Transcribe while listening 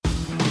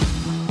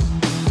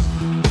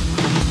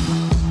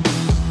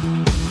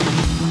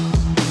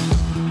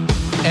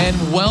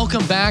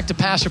Welcome back to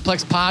Pastor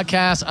Plex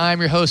Podcast. I'm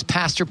your host,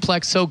 Pastor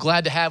Plex. So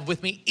glad to have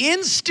with me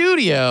in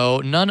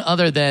studio none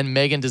other than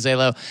Megan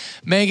DeZalo.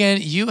 Megan,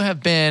 you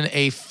have been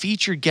a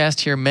featured guest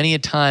here many a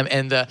time,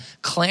 and the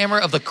clamor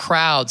of the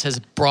crowds has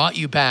brought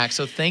you back.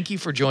 So thank you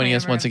for joining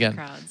us once again.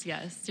 Crowds,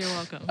 yes, you're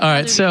welcome. All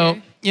right,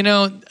 so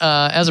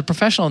as a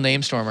professional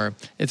name stormer,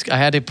 I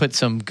had to put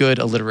some good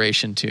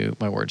alliteration to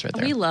my words right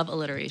there. We love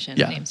alliteration,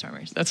 name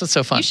stormers. That's what's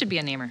so fun. You should be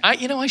a namer.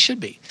 I should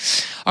be.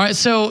 All right,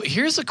 so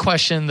here's a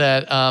question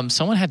that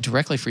someone had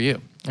directly for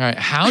you. All right,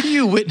 how do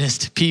you witness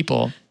to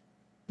people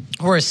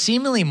who are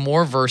seemingly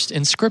more versed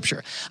in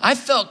Scripture? I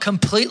felt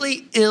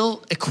completely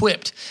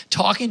ill-equipped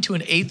talking to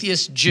an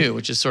atheist Jew,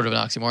 which is sort of an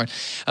oxymoron,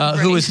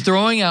 who was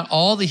throwing out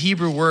all the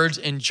Hebrew words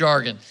and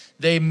jargon.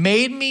 They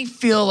made me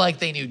feel like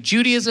they knew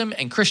Judaism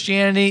and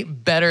Christianity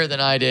better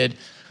than I did.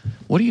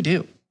 What do you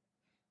do?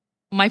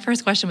 My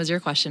first question was your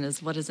question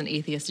is, what is an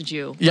atheist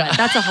Jew? Yeah.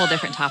 That's a whole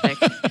different topic.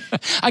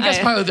 I guess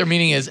probably what their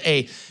meaning is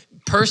a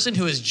person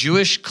who is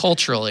Jewish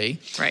culturally,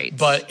 right,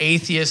 but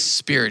atheist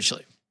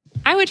spiritually.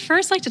 I would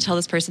first like to tell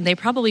this person they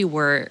probably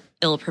were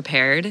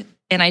ill-prepared,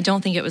 and I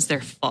don't think it was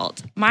their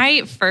fault.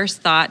 My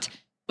first thought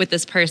with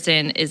this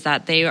person is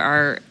that they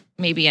are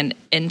maybe an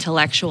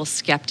intellectual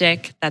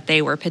skeptic, that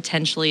they were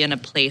potentially in a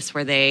place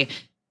where they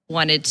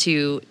wanted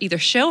to either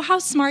show how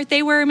smart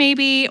they were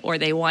maybe, or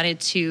they wanted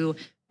to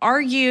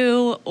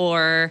argue,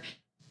 or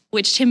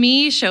which to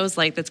me shows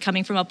like that's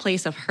coming from a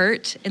place of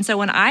hurt. And so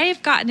when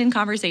I've gotten in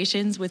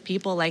conversations with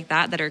people like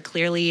that are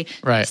clearly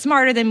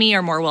smarter than me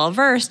or more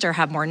well-versed or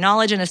have more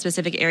knowledge in a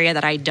specific area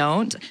that I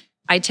don't,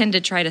 I tend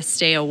to try to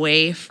stay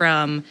away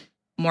from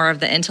more of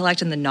the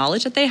intellect and the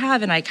knowledge that they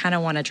have. And I kind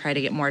of want to try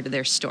to get more to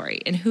their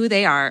story and who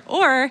they are,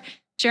 or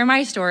share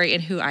my story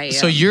and who I am.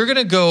 So you're going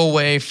to go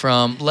away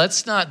from,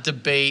 let's not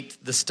debate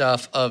the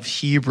stuff of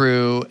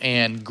Hebrew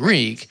and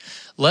Greek.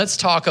 Let's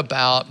talk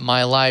about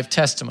my life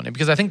testimony,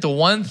 because I think the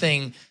one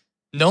thing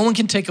no one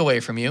can take away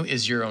from you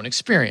is your own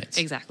experience.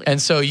 Exactly.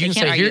 And so you can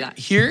say,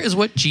 here is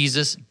what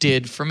Jesus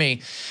did for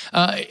me.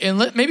 And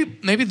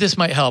maybe this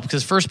might help,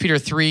 because 1 Peter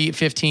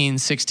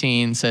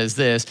 3:15-16 says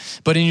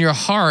this, but in your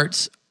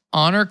hearts,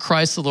 honor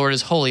Christ the Lord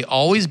as holy,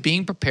 always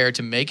being prepared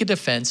to make a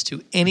defense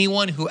to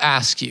anyone who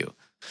asks you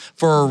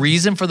for a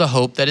reason for the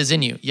hope that is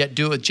in you, yet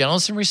do it with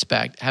gentleness and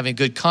respect, having a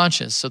good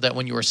conscience, so that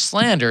when you are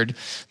slandered,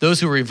 those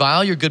who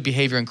revile your good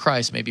behavior in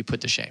Christ may be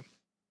put to shame.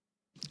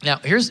 Now,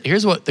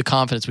 here's what the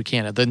confidence we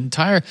can have. The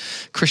entire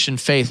Christian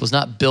faith was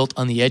not built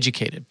on the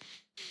educated.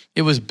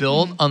 It was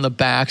built on the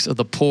backs of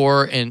the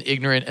poor and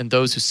ignorant and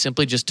those who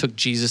simply just took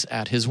Jesus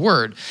at his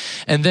word.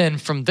 And then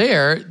from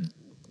there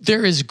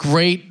is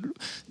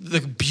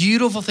the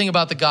beautiful thing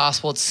about the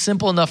gospel. It's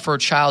simple enough for a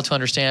child to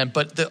understand,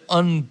 but the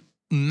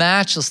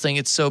matchless thing,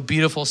 it's so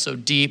beautiful, so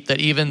deep, that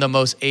even the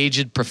most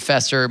aged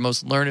professor,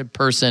 most learned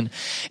person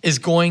is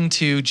going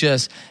to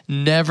just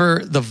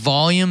the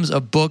volumes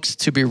of books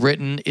to be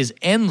written is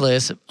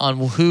endless on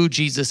who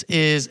Jesus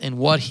is and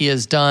what he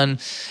has done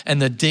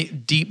and the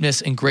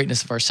deepness and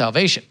greatness of our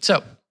salvation.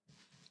 So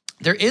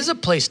there is a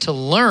place to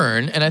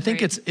learn, and I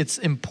think it's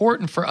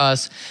important for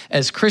us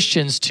as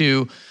Christians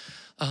to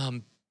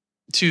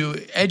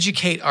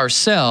educate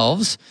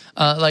ourselves.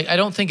 I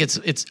don't think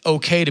it's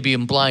okay to be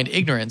in blind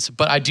ignorance,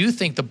 but I do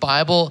think the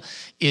Bible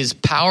is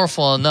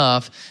powerful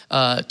enough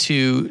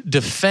to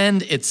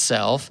defend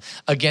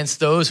itself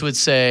against those who would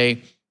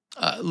say,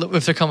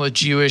 if they come with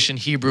Jewish and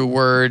Hebrew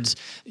words,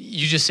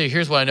 you just say,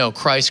 here's what I know,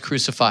 Christ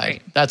crucified.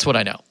 Right. That's what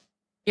I know.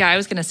 Yeah, I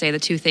was going to say the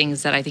two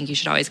things that I think you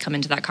should always come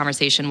into that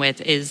conversation with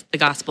is the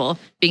gospel,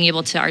 being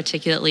able to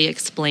articulately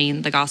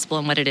explain the gospel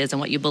and what it is and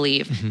what you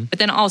believe, but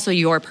then also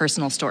your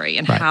personal story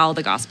and how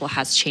the gospel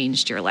has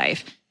changed your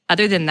life.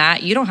 Other than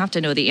that, you don't have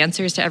to know the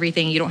answers to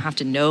everything. You don't have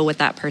to know what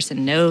that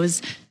person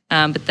knows.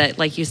 But that,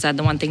 like you said,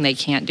 the one thing they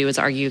can't do is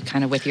argue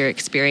kind of with your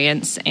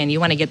experience. And you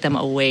want to get them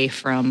away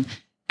from,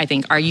 I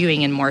think,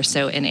 arguing and more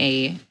so in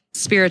a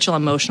spiritual,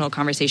 emotional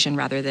conversation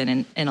rather than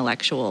an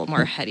intellectual,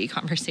 more heady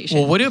conversation.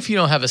 Well, what if you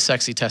don't have a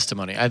sexy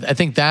testimony? I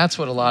think that's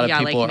what a lot of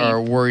people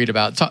are worried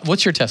about.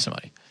 What's your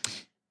testimony?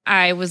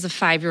 I was a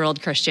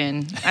 5-year-old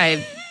Christian.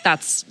 I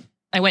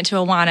went to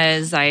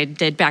Awanas. I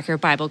did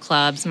backyard Bible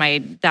clubs. My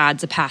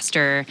dad's a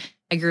pastor.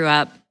 I grew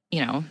up,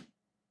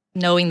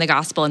 knowing the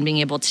gospel and being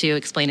able to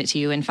explain it to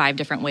you in 5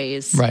 different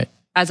ways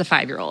as a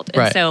 5-year-old.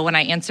 And so when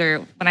I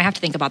have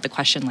to think about the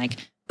question, like,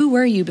 who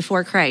were you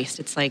before Christ?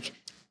 It's like,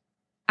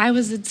 I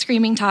was a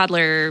screaming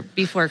toddler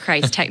before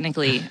Christ,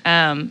 technically.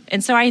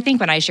 And so I think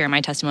when I share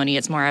my testimony,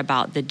 it's more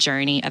about the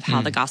journey of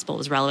how the gospel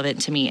was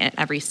relevant to me at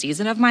every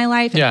season of my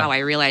life and how I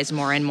realized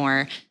more and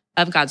more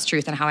of God's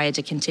truth and how I had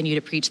to continue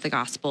to preach the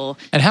gospel.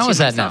 And how is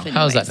that now?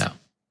 How is that now?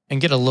 And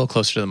get a little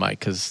closer to the mic,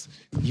 because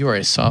you are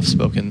a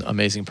soft-spoken,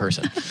 amazing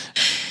person.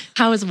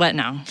 How is what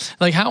now?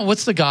 Like,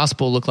 what's the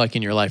gospel look like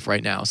in your life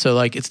right now? So,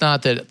 like, it's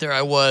not that there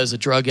I was, a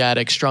drug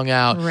addict, strung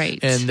out,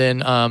 and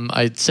then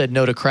I said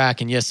no to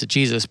crack and yes to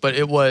Jesus, but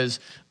it was,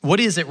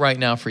 what is it right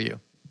now for you?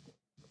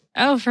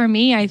 Oh, for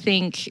me, I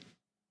think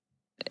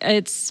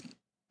it's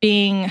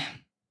being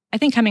I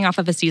think coming off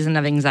of a season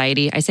of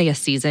anxiety, I say a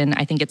season,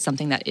 I think it's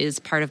something that is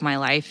part of my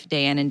life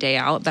day in and day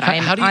out, but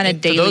I'm on a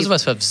daily... For those of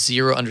us who have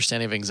zero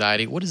understanding of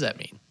anxiety, what does that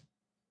mean?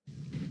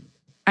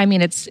 I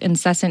mean, it's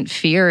incessant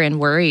fear and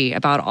worry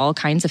about all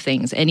kinds of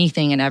things,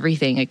 anything and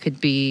everything. It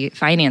could be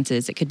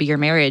finances, it could be your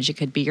marriage, it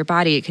could be your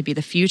body, it could be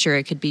the future,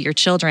 it could be your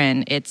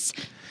children. It's...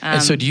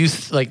 and so do you,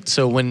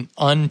 so when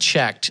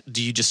unchecked,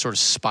 do you just sort of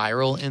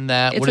spiral in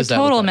that? It's a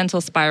total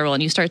mental spiral,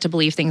 and you start to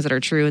believe things that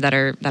are true that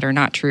are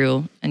not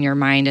true in your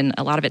mind, and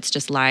a lot of it's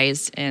just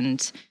lies.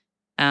 And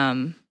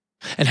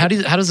how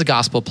does the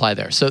gospel apply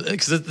there? So,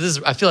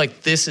 because I feel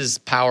like this is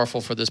powerful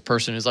for this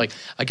person who's like,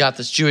 I got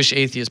this Jewish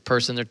atheist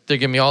person. They're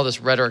giving me all this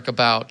rhetoric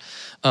about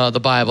the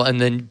Bible,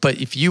 but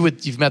if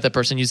you've met that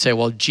person, you'd say,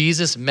 well,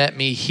 Jesus met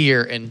me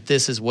here, and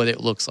this is what it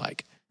looks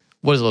like.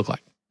 What does it look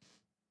like?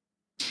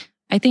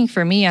 I think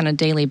for me on a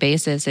daily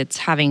basis, it's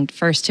having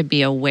first to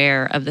be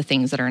aware of the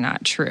things that are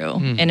not true.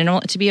 And in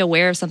order to be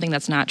aware of something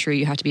that's not true,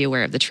 you have to be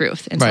aware of the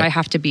truth. And so I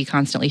have to be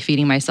constantly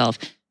feeding myself,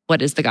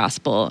 what is the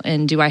gospel?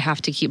 And do I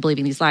have to keep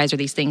believing these lies or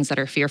these things that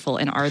are fearful,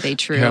 and are they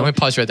true? Here, I'm going to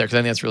pause you right there because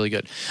I think that's really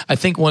good. I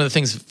think one of the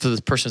things for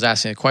the person who's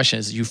asking the question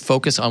is you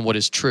focus on what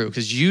is true,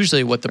 because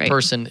usually what the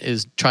person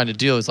is trying to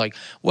do is like,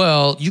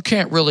 well, you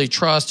can't really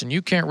trust and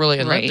you can't really,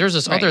 and there's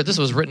this this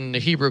was written in the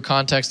Hebrew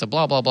context of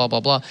blah, blah, blah, blah,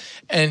 blah.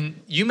 And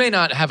you may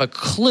not have a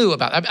clue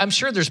about it. I'm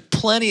sure there's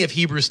plenty of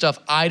Hebrew stuff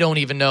I don't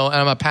even know. And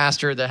I'm a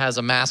pastor that has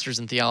a master's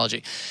in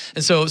theology.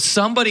 And so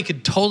somebody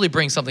could totally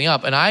bring something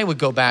up, and I would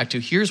go back to,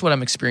 here's what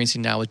I'm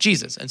experiencing now with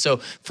Jesus. And so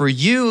for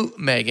you,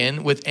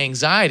 Megan, with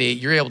anxiety,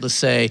 you're able to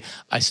say,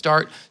 I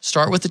start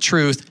with the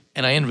truth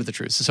and I end with the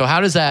truth. So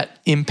how does that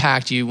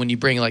impact you when you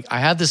bring, like, I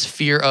have this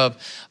fear of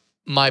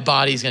my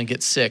body's going to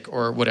get sick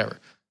or whatever?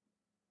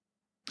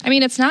 I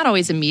mean, it's not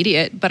always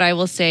immediate, but I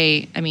will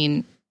say, I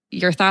mean,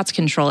 your thoughts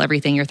control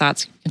everything. Your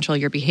thoughts control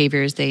your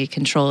behaviors. They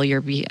control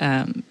your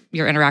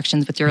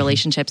interactions with your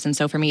relationships. And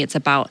so for me, it's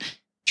about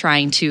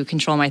trying to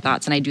control my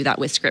thoughts, and I do that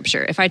with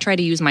scripture. If I try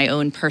to use my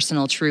own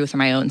personal truth or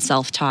my own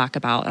self-talk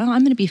about, oh,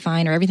 I'm going to be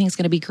fine, or everything's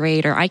going to be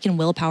great, or I can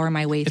willpower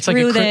my way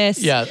through this.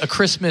 Yeah, a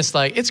Christmas,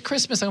 like, it's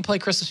Christmas, I'm going to play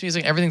Christmas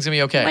music, everything's going to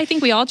be okay. Well, I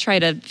think we all try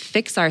to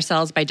fix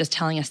ourselves by just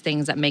telling us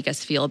things that make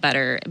us feel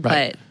better,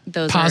 but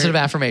those positive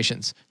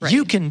affirmations.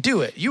 You can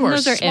do it. You are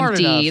those are smart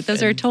empty. enough.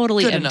 Those are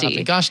totally good empty. Enough.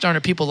 And gosh darn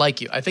it, people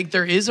like you. I think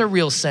there is a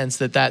real sense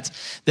that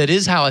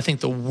is how I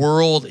think the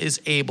world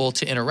is able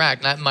to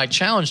interact. And my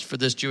challenge for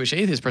this Jewish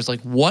atheist person,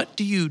 like, what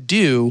do you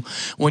do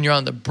when you're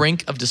on the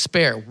brink of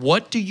despair?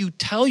 What do you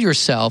tell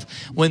yourself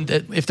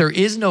if there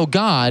is no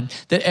God,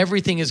 that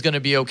everything is going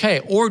to be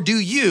okay? Or do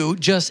you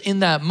just in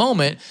that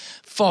moment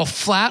fall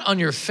flat on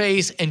your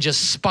face and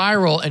just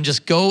spiral and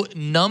just go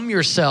numb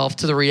yourself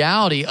to the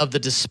reality of the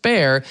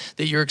despair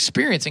that you're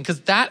experiencing?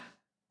 Because that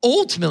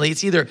ultimately,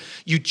 it's either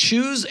you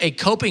choose a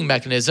coping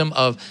mechanism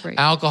of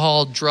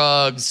alcohol,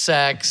 drugs,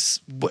 sex,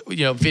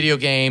 video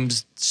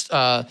games,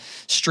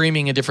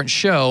 streaming a different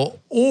show,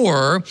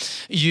 or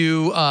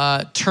you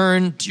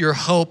turn your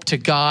hope to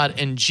God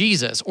and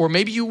Jesus, or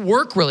maybe you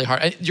work really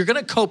hard. You're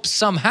going to cope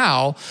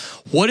somehow.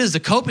 What is the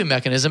coping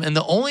mechanism? And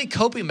the only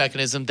coping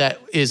mechanism that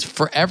is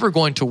forever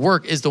going to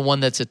work is the one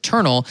that's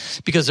eternal,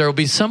 because there will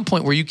be some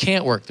point where you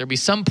can't work. There'll be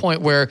some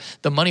point where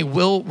the money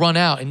will run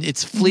out and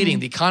it's fleeting.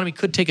 The economy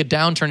could take a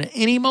downturn at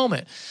any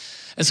moment.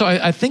 And so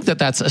I think that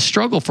that's a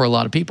struggle for a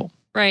lot of people.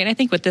 Right. And I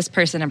think with this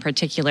person in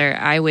particular,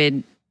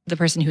 the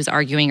person who's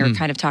arguing or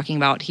kind of talking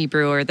about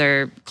Hebrew or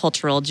their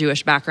cultural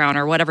Jewish background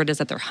or whatever it is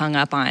that they're hung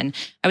up on,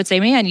 I would say,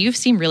 man, you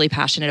seem really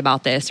passionate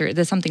about this, or is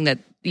this something that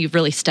you've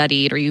really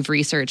studied or you've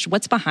researched?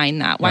 What's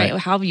behind that?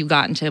 How have you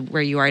gotten to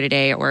where you are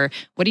today? Or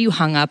what are you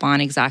hung up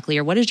on exactly?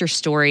 Or what is your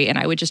story? And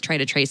I would just try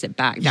to trace it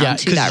back down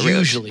to that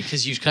root.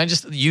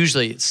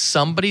 Usually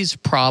somebody's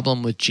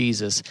problem with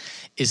Jesus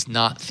is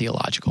not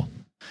theological.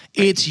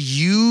 It's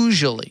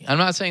usually, I'm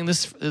not saying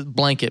this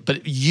blanket,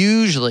 but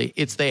usually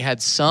it's they had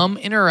some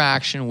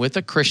interaction with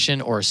a Christian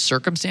or a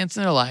circumstance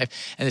in their life,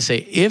 and they say,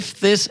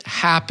 if this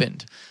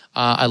happened,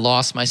 I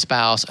lost my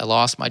spouse, I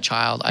lost my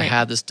child, I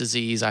had this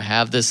disease, I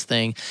have this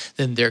thing,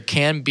 then there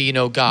can be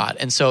no God.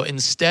 And so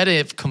instead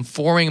of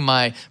conforming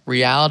my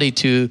reality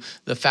to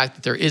the fact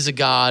that there is a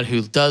God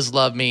who does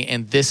love me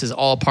and this is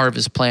all part of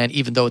his plan,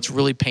 even though it's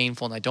really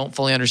painful and I don't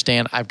fully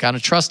understand, I've got to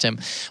trust him.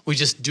 We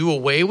just do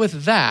away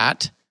with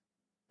that,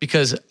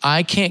 because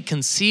I can't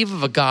conceive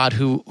of a God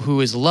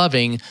who is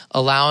loving,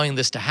 allowing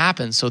this to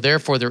happen. So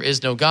therefore, there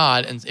is no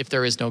God. And if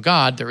there is no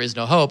God, there is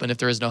no hope. And if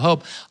there is no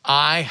hope,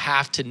 I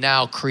have to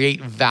now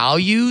create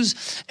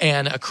values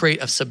and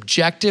create a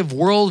subjective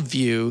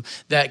worldview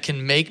that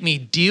can make me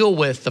deal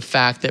with the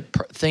fact that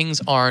things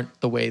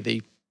aren't the way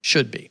they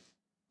should be.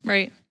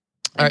 Right.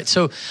 All right.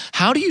 So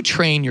how do you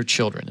train your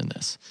children in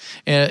this?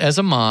 As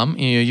a mom,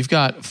 you've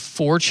got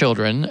 4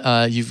 children.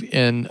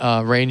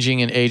 Ranging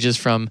in ages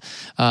from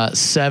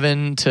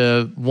 7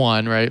 to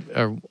 1, right,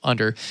 or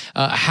under.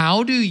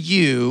 How do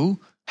you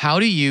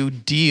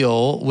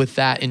deal with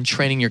that in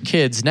training your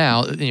kids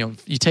now? You're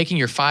taking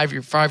your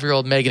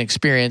 5-year-old Megan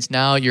experience,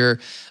 now your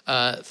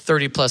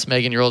 30 plus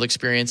Megan-year-old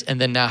experience, and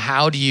then now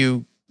how do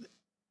you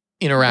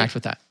interact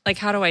with that? Like,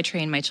 how do I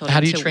train my children? How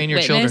do you to train your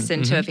witness children?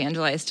 and to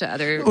evangelize to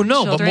other Oh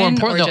no, children? but more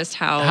importantly, or just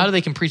how do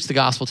they can preach the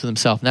gospel to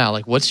themselves now?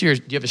 Like, do you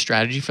have a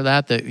strategy for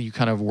that you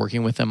kind of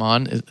working with them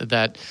on?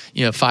 That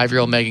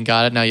 5-year-old Megan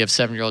got it. Now you have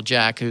 7-year-old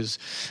Jack, who's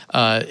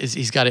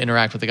he's got to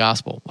interact with the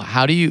gospel.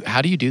 How do you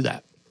do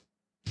that?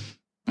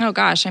 Oh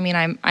gosh, I mean,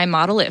 I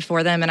model it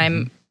for them,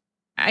 and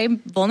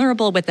I'm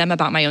vulnerable with them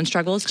about my own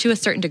struggles to a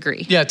certain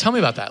degree. Yeah, tell me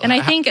about that. And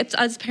I think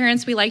as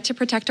parents, we like to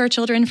protect our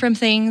children from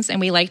things, and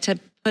we like to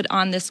put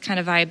on this kind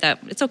of vibe that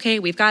it's okay,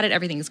 we've got it,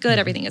 everything is good,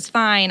 everything is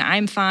fine,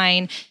 I'm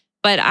fine.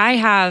 But I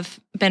have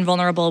been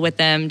vulnerable with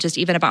them just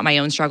even about my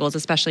own struggles,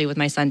 especially with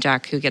my son,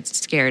 Jack, who gets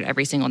scared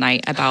every single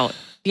night about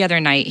the other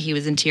night he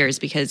was in tears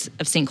because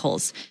of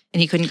sinkholes,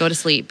 and he couldn't go to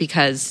sleep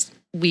because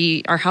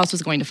our house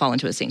was going to fall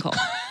into a sinkhole.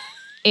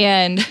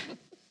 And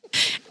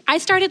I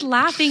started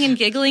laughing and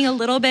giggling a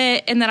little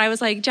bit, and then I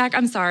was like, Jack,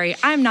 I'm sorry.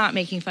 I'm not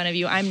making fun of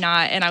you. I'm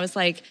not. And I was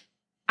like,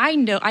 I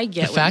know, I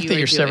get the fact what that you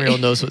your were doing.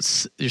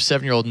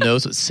 7-year-old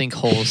knows what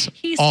sinkholes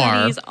He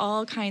are. studies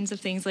all kinds of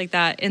things like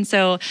that. And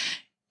so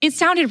it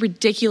sounded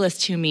ridiculous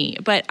to me,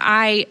 but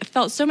I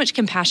felt so much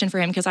compassion for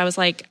him because I was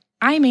like,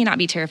 I may not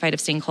be terrified of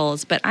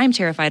sinkholes, but I'm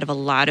terrified of a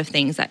lot of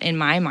things that in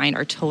my mind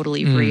are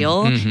totally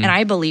real and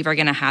I believe are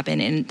going to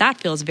happen. And that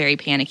feels very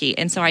panicky.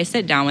 And so I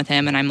sit down with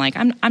him and I'm like,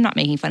 I'm not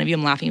making fun of you.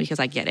 I'm laughing because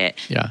I get it.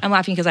 Yeah. I'm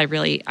laughing because I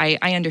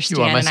understand.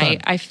 You are my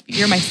and son.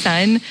 you're my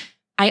son.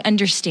 I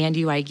understand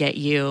you. I get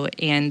you.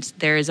 And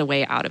there is a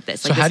way out of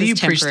this. So how do you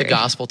preach the temporary.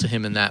 gospel to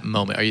him in that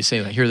moment? Are you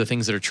saying, like, here are the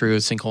things that are true,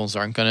 sinkholes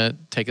aren't going to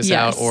take us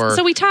out? Or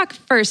So we talk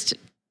first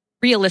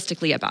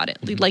realistically about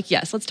it. Like,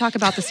 yes, let's talk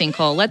about the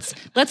sinkhole.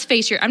 Let's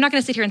face I'm not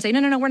going to sit here and say,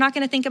 no, we're not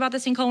going to think about the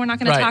sinkhole. We're not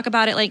going to talk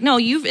about it. Like, no,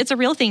 it's a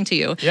real thing to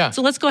you. Yeah.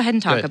 So let's go ahead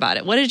and talk about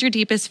it. What is your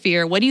deepest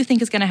fear? What do you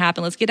think is going to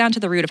happen? Let's get down to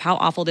the root of how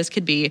awful this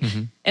could be.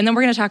 And then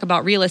we're going to talk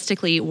about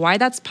realistically why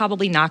that's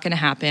probably not going to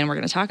happen. We're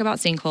going to talk about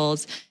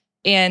sinkholes.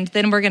 And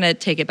then we're going to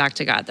take it back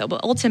to God, though.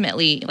 But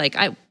ultimately,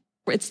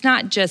 it's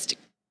not just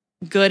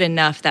good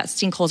enough that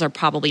sinkholes are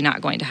probably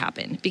not going to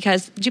happen,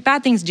 because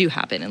bad things do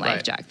happen in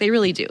life, Jack. They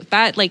really do.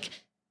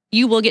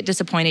 You will get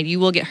disappointed, you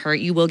will get hurt,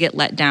 you will get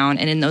let down.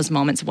 And in those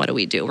moments, what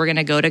do? We're going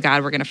to go to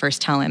God. We're going to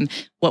first tell him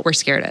what we're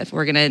scared of.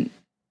 We're going to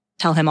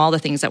tell him all the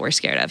things that we're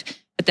scared of.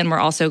 But then we're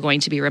also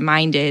going to be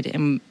reminded,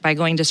 and by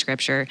going to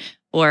scripture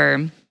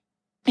or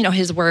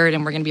his word,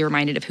 and we're going to be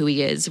reminded of who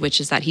he is, which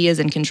is that he is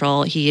in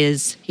control. He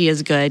is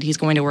good. He's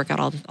going to work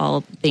out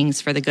all things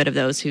for the good of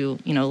those who,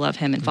 love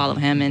him and follow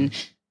him. And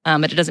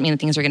but it doesn't mean that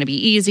things are going to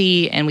be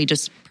easy, and we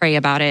just pray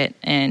about it.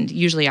 And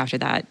usually after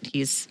that,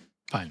 he's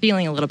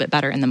feeling a little bit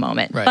better in the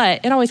moment. Right.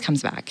 But it always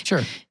comes back. Sure.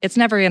 It's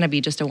never going to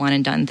be just a one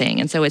and done thing.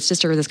 And so it's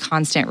just this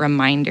constant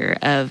reminder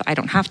of, I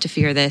don't have to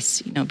fear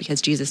this,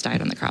 because Jesus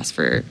died on the cross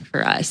for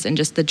us, and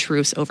just the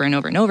truths over and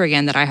over and over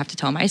again that I have to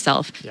tell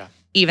myself. Yeah.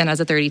 Even as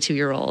a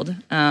 32-year-old.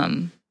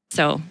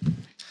 So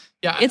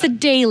yeah, it's a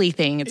daily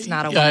thing. It's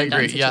not a one and done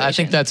I agree. situation. Yeah, I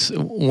think that's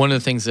one of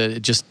the things that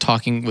just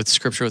talking with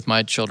scripture with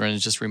my children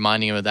is just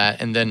reminding them of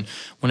that. And then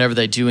whenever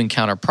they do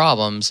encounter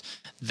problems,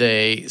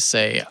 they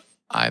say,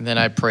 then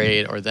I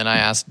prayed, or then I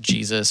asked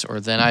Jesus, or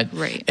then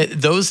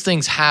those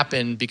things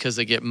happen because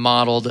they get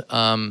modeled.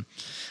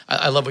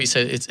 I love what you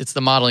said. It's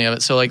the modeling of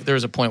it. So there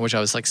was a point which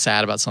I was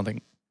sad about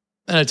something.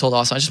 And I told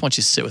Austin, I just want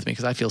you to sit with me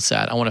because I feel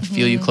sad. I want to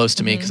feel you close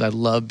to me because I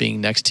love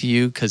being next to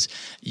you because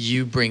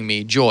you bring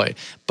me joy.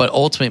 But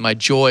ultimately, my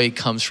joy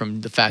comes from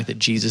the fact that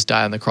Jesus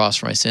died on the cross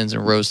for my sins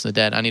and rose from the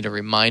dead. I need a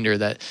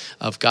reminder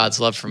of God's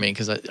love for me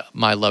because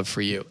my love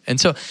for you. And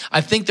so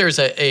I think there's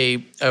a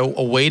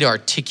way to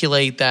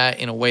articulate that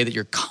in a way that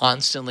you're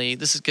constantly,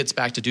 gets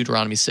back to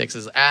Deuteronomy 6,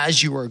 is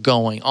as you are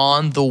going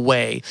on the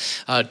way,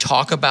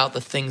 talk about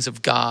the things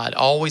of God.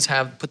 Always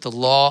put the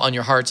law on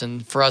your hearts.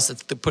 And for us,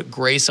 it's to put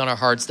grace on our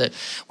hearts, that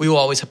we will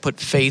always have put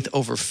faith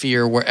over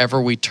fear wherever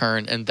we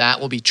turn, and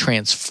that will be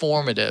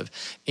transformative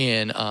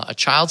in a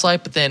child's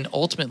life. But then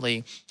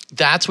ultimately,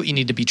 that's what you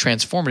need to be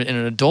transformative in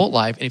an adult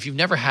life. And if you've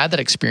never had that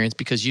experience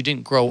because you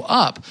didn't grow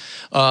up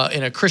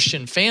in a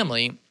Christian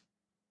family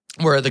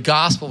where the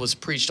gospel was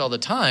preached all the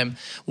time,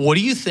 what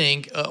do you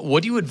think,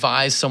 what do you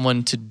advise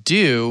someone to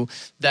do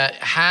that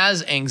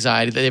has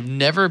anxiety, that they've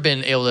never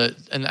been able to,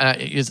 and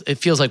it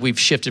feels like we've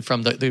shifted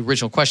from the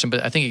original question,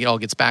 but I think it all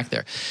gets back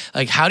there.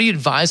 How do you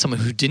advise someone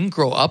who didn't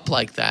grow up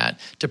like that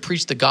to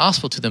preach the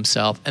gospel to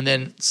themselves? And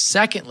then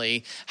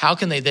secondly, how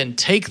can they then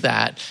take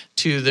that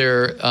to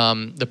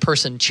the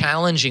person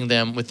challenging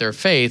them with their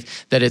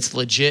faith, that it's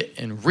legit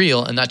and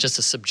real and not just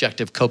a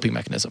subjective coping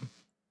mechanism?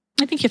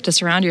 I think you have to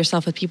surround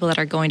yourself with people that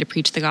are going to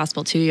preach the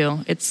gospel to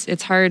you.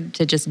 It's hard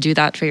to just do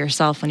that for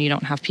yourself when you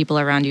don't have people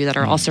around you that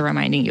are also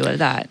reminding you of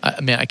that.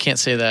 I can't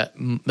say that.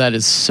 That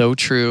is so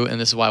true. And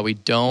this is why we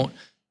don't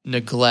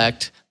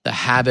neglect the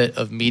habit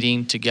of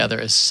meeting together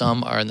as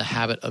some are in the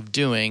habit of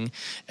doing.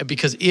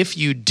 Because if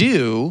you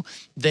do,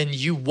 then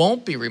you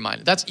won't be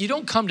reminded. You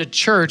don't come to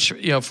church,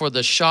 for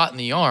the shot in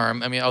the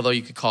arm. I mean, although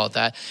you could call it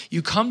that.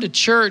 You come to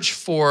church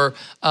for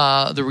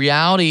the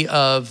reality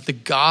of the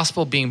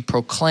gospel being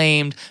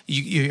proclaimed.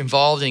 You're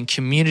involved in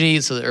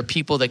community, so there are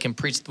people that can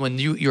preach. When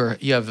you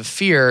have a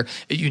fear,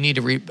 you need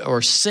to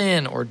or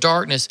sin or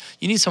darkness,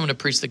 you need someone to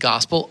preach the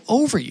gospel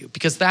over you,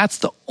 because that's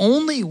the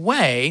only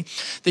way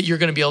that you're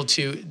going to be able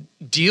to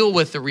deal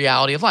with the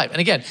reality of life. And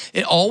again,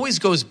 it always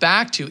goes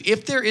back to,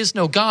 if there is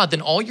no God,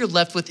 then all you're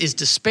left with is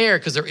despair,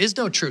 because there is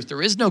no truth,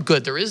 there is no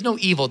good, there is no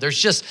evil. There's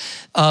just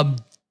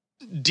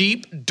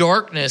deep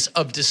darkness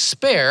of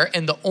despair.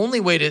 And the only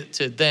way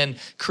to then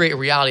create a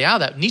reality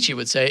out of that, Nietzsche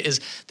would say,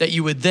 is that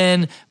you would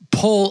then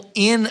pull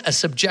in a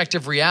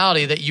subjective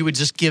reality, that you would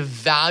just give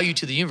value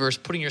to the universe,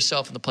 putting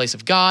yourself in the place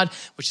of God,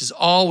 which is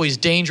always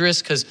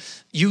dangerous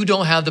because you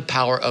don't have the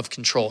power of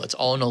control. It's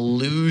all an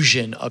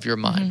illusion of your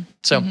mind.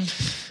 So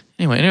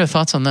anyway, any other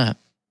thoughts on that?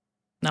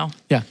 No.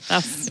 Yeah.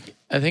 I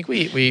think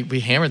we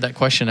hammered that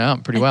question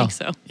out pretty well. I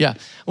think so. Yeah.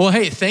 Well,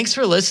 hey, thanks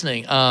for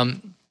listening.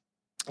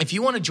 If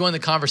you want to join the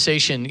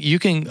conversation, you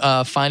can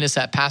find us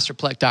at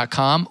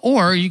pastorpleck.com,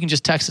 or you can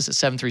just text us at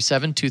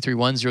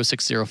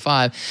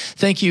 737-231-0605.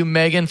 Thank you,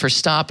 Megan, for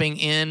stopping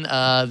in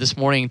this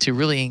morning to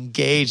really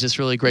engage this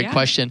really great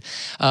question.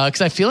 Because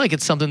I feel like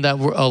it's something that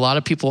a lot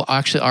of people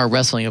actually are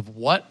wrestling of,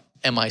 what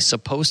am I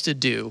supposed to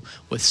do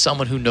with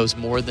someone who knows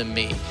more than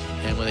me?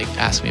 And when they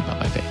ask me about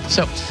my faith.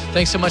 So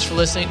thanks so much for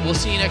listening. We'll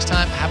see you next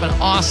time. Have an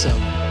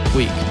awesome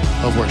week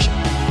of worship.